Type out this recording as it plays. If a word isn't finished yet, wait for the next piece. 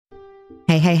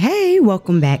Hey,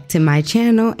 welcome back to my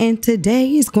channel, and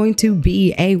today is going to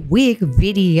be a wig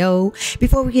video.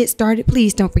 Before we get started,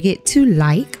 please don't forget to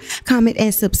like, comment,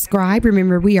 and subscribe.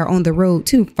 Remember, we are on the road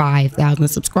to 5,000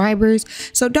 subscribers,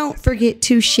 so don't forget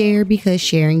to share because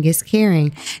sharing is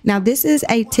caring. Now, this is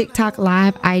a TikTok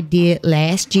live I did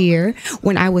last year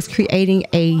when I was creating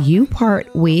a U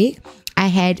Part wig. I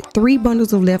had 3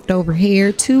 bundles of leftover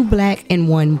hair, 2 black and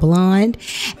 1 blonde,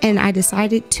 and I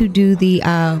decided to do the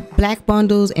black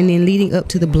bundles and then leading up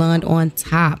to the blonde on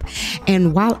top.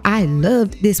 And while I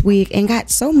loved this wig and got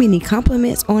so many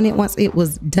compliments on it once it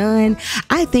was done,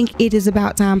 I think it is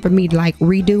about time for me to like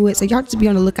redo it. So y'all just be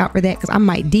on the lookout for that, because I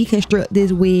might deconstruct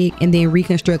this wig and then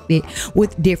reconstruct it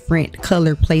with different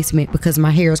color placement because my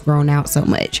hair has grown out so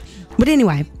much. But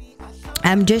anyway,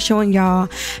 I'm just showing y'all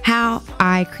how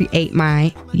I create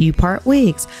my U Part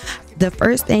wigs. The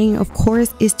first thing, of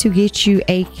course, is to get you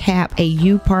a cap, a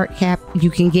U Part cap.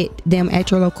 You can get them at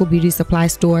your local beauty supply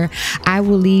store. I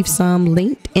will leave some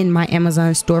linked in my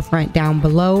Amazon storefront down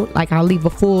below. Like, I'll leave a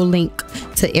full link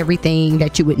to everything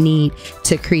that you would need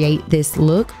to create this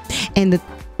look. And the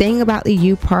thing about the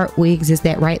U Part wigs is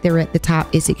that right there at the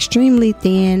top, it's extremely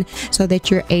thin so that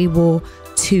you're able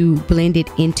to blend it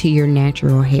into your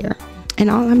natural hair. And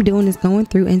all I'm doing is going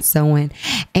through and sewing.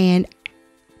 And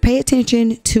pay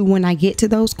attention to when I get to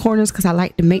those corners, because I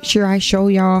like to make sure I show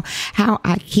y'all how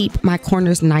I keep my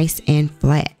corners nice and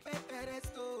flat.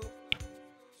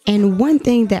 And one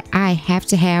thing that I have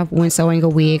to have when sewing a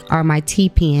wig are my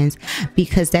T-pins,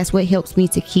 because that's what helps me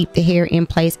to keep the hair in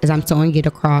place as I'm sewing it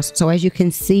across. So as you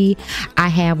can see, I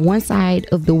have one side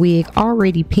of the wig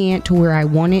already pinned to where I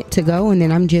want it to go, and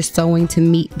then I'm just sewing to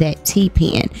meet that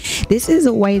T-pin. This is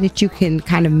a way that you can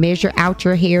kind of measure out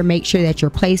your hair, make sure that your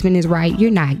placement is right,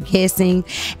 you're not guessing.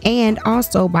 And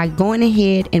also by going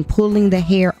ahead and pulling the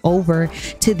hair over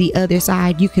to the other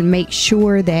side, you can make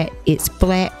sure that it's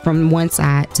flat from one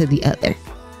side to the other.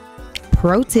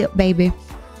 Pro tip, baby.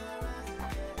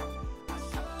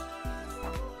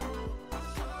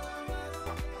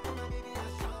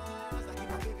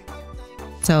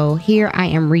 So here I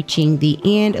am reaching the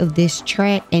end of this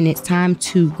track, and it's time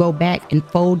to go back and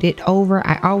fold it over.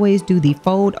 I always do the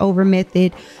fold over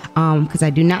method because I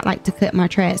do not like to cut my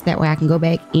tracks. That way I can go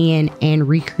back in and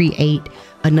recreate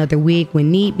another wig when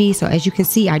need be. So as you can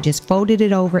see, I just folded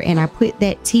it over and I put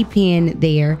that T-pin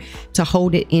there to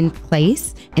hold it in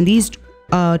place. And these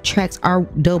tracks are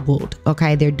doubled.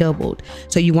 Okay, they're doubled,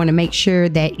 so you want to make sure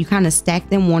that you kind of stack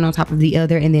them one on top of the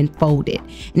other and then fold it.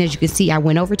 And as you can see, I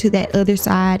went over to that other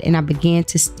side and I began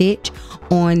to stitch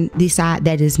on the side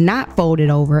that is not folded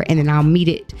over, and then I'll meet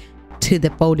it to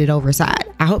the folded over side.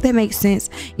 I hope that makes sense.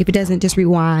 If it doesn't, just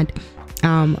rewind.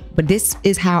 But this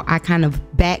is how I kind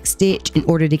of back stitch in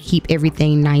order to keep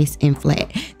everything nice and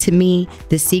flat. To me,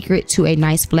 the secret to a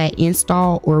nice flat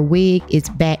install or wig is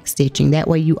back stitching. That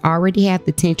way you already have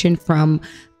the tension from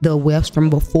the wefts from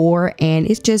before, and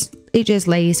it just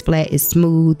lays flat. It's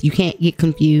smooth. You can't get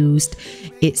confused.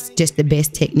 It's just the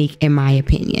best technique in my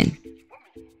opinion.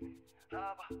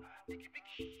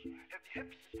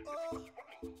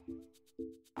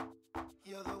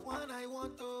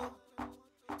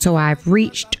 So I've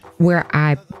reached where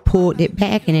I pulled it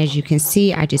back, and as you can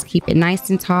see, I just keep it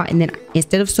nice and taut, and then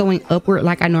instead of sewing upward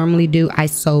like I normally do, I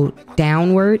sew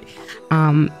downward.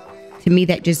 To me,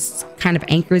 that just kind of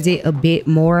anchors it a bit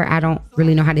more. I don't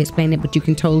really know how to explain it, but you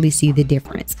can totally see the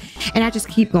difference. And I just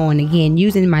keep going, again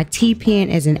using my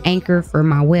T-pin as an anchor for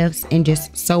my wefts and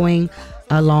just sewing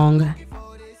along,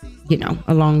 you know,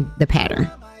 along the pattern.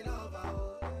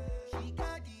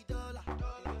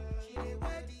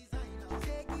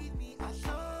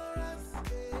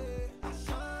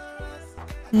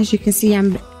 As you can see, I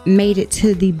made it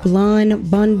to the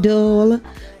blonde bundle.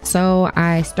 So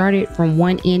I started from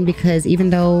one end because even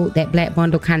though that black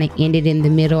bundle kind of ended in the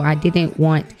middle, I didn't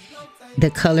want the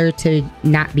color to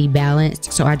not be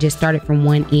balanced. So I just started from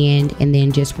one end and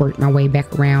then just worked my way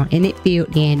back around, and it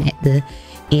filled in at the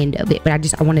end of it. But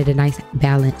I wanted a nice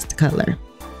balanced color.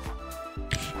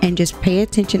 And just pay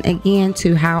attention again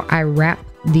to how I wrap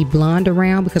the blonde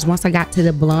around, because once I got to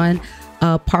the blonde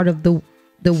part of the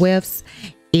wefts,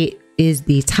 it is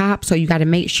the top. So you got to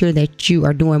make sure that you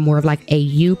are doing more of like a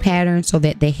U pattern so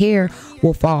that the hair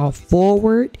will fall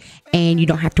forward and you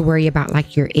don't have to worry about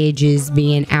like your edges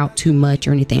being out too much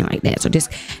or anything like that. So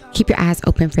just keep your eyes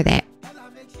open for that.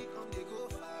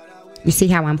 You see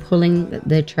how I'm pulling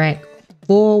the track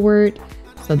forward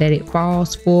so that it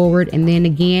falls forward, and then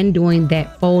again doing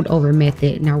that fold over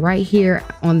method. Now right here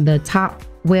on the top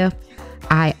weft,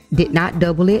 I did not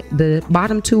double it. The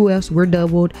bottom 2 wefts were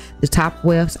doubled. The top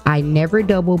wefts I never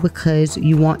double because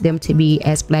you want them to be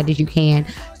as flat as you can.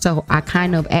 So I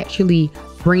kind of actually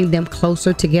bring them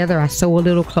closer together. I sew a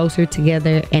little closer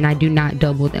together, and I do not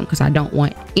double them because I don't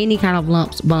want any kind of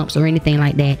lumps, bumps, or anything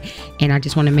like that. And I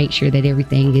just want to make sure that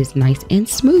everything is nice and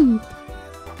smooth.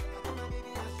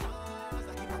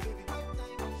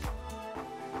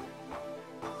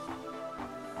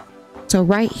 So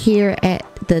right here at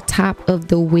the top of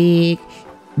the wig,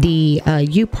 the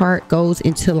U part goes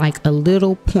into like a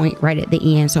little point right at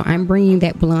the end. So I'm bringing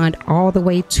that blonde all the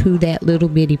way to that little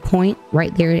bitty point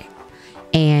right there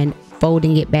and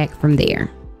folding it back from there.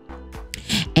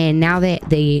 And now that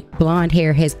the blonde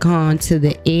hair has gone to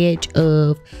the edge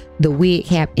of the wig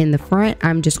cap in the front,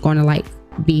 I'm just going to like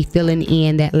be filling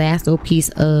in that last little piece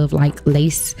of like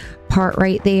lace part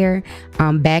right there,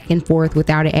 back and forth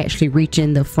without it actually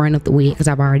reaching the front of the wig because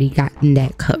I've already gotten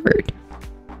that covered.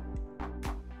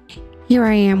 Here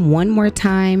I am one more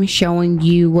time showing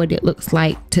you what it looks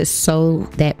like to sew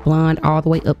that blonde all the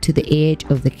way up to the edge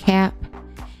of the cap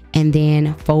and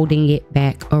then folding it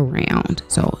back around.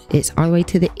 So it's all the way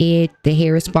to the edge. The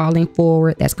hair is falling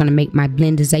forward. That's going to make my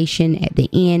blendization at the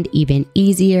end even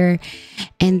easier.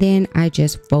 And then I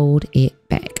just fold it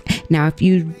back. Now, if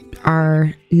you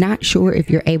are not sure if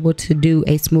you're able to do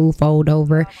a smooth fold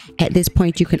over, at this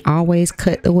point you can always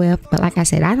cut the weft. But like I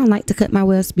said, I don't like to cut my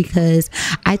wefts because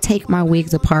I take my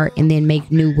wigs apart and then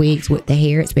make new wigs with the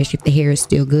hair, especially if the hair is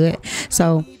still good.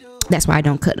 So that's why I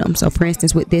don't cut them. So for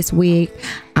instance, with this wig,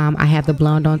 I have the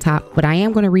blonde on top, but I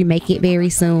am going to remake it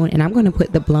very soon, and I'm going to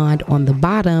put the blonde on the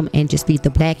bottom and just leave the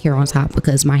black hair on top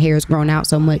because my hair has grown out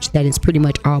so much that it's pretty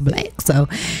much all black. So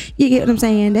you get what I'm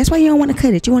saying? That's why you don't want to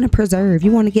cut it. You want to preserve.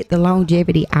 You want to get the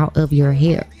longevity out of your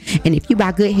hair. And if you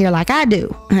buy good hair like I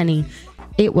do, honey,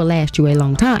 it will last you a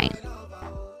long time.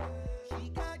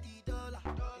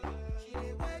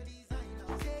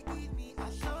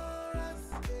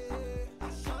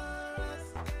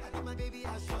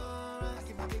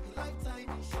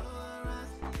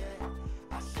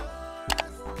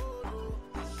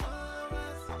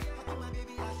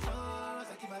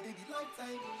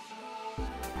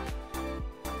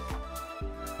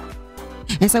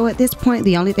 And so at this point,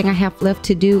 the only thing I have left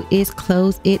to do is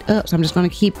close it up. So I'm just going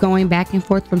to keep going back and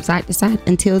forth from side to side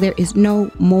until there is no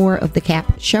more of the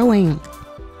cap showing.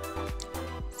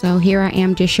 So here I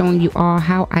am just showing you all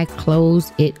how I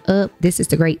close it up. This is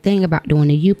the great thing about doing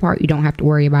a U part. You don't have to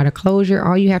worry about a closure.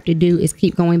 All you have to do is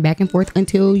keep going back and forth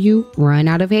until you run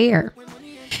out of hair.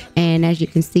 And as you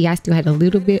can see, I still had a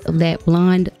little bit of that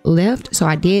blonde left, so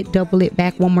I did double it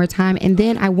back one more time, and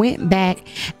then I went back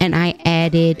and I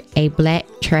added a black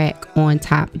track on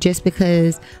top just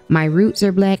because my roots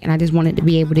are black and I just wanted to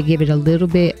be able to give it a little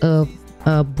bit of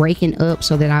breaking up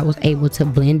so that I was able to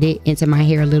blend it into my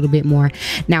hair a little bit more.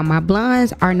 Now my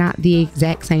blondes are not the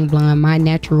exact same blonde. My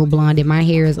natural blonde in my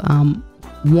hair is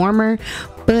warmer,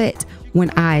 but when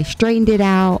I straightened it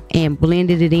out and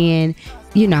blended it in,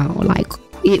 you know, like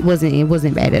it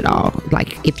wasn't bad at all.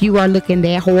 Like if you are looking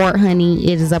that hard, honey,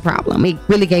 it is a problem. It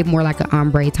really gave more like an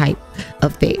ombre type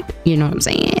effect, you know what I'm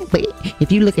saying? But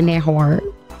if you looking that hard,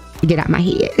 get out my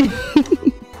head.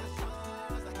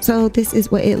 So this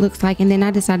is what it looks like, and then I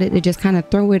decided to just kind of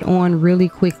throw it on really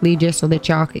quickly just so that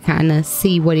y'all could kind of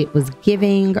see what it was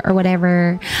giving or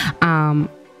whatever.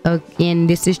 Again,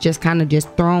 this is just kind of just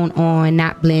thrown on,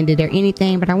 not blended or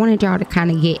anything, but I wanted y'all to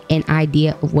kind of get an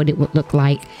idea of what it would look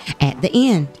like at the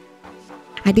end.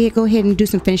 I did go ahead and do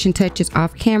some finishing touches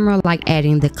off camera, like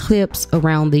adding the clips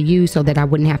around the U so that I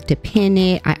wouldn't have to pin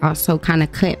it. I also kind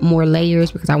of cut more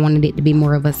layers because I wanted it to be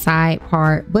more of a side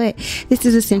part, but this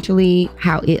is essentially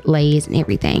how it lays and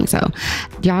everything. So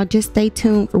y'all just stay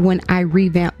tuned for when I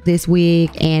revamp this wig,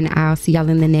 and I'll see y'all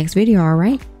in the next video. All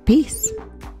right, peace.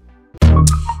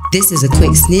 This is a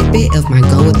quick snippet of my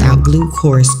Go Without Glue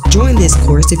course. Join this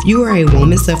course if you are a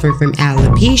woman suffering from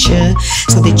alopecia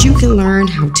so that you can learn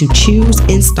how to choose,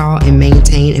 install, and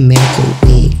maintain a medical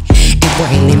wig. And for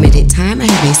a limited time, I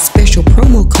have a special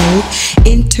promo code.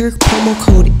 Enter promo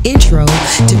code INTRO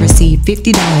to receive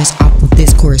 $50 off of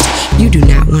this course. You do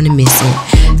not want to miss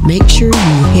it. Make sure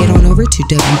you head on over to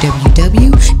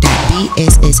www.bssu.com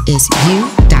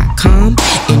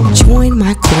and join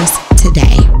my course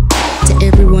today. To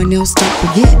everyone else, don't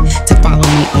forget to follow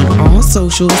me on all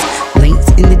socials, links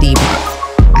in the D box.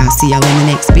 I'll see y'all in the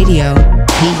next video.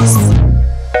 Peace.